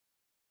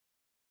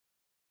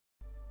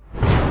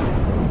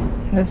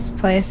This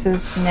place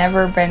has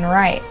never been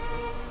right.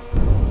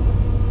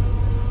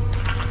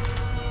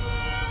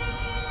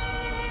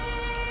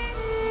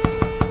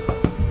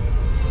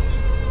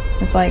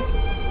 It's like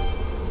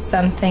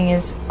something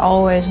is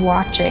always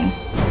watching.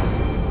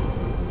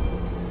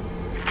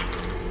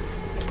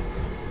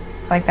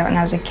 It's like that when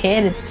I was a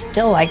kid. It's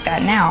still like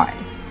that now.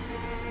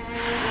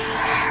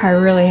 I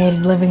really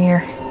hated living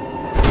here.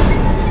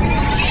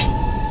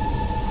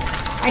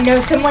 I know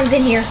someone's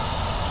in here.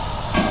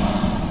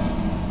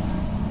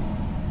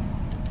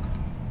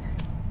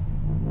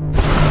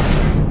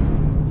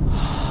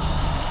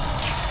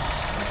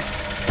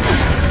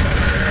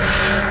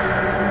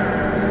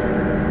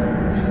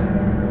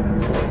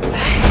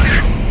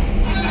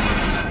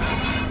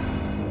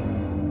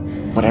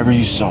 Whatever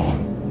you saw,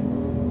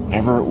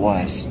 whatever it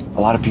was,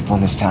 a lot of people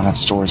in this town have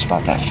stories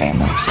about that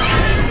family.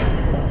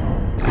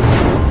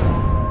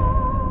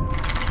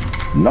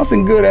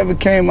 Nothing good ever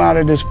came out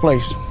of this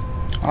place.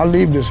 I'll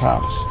leave this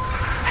house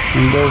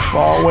and go as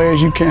far away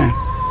as you can.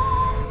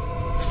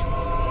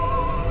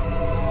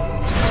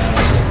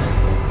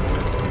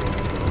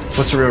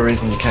 What's the real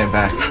reason you came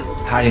back?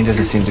 Hiding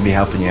doesn't seem to be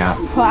helping you out.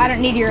 Well, I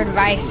don't need your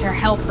advice or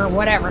help or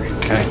whatever.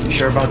 Okay, you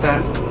sure about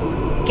that?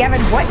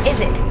 Gavin, what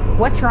is it?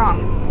 What's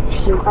wrong?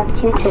 She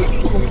wants you to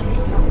see.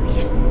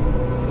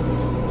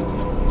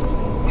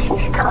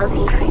 She's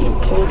coming for you,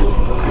 Katie.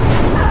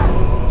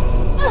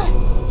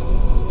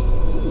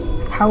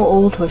 How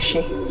old was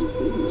she?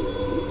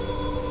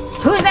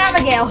 Who's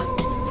Abigail?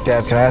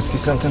 Dad, can I ask you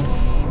something?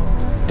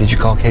 Did you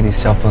call Katie's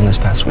cell phone this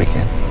past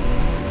weekend?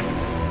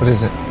 What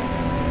is it?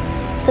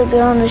 The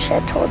girl in the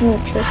shed told me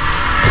to.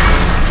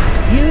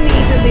 You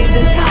need to leave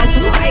this house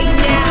right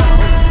now.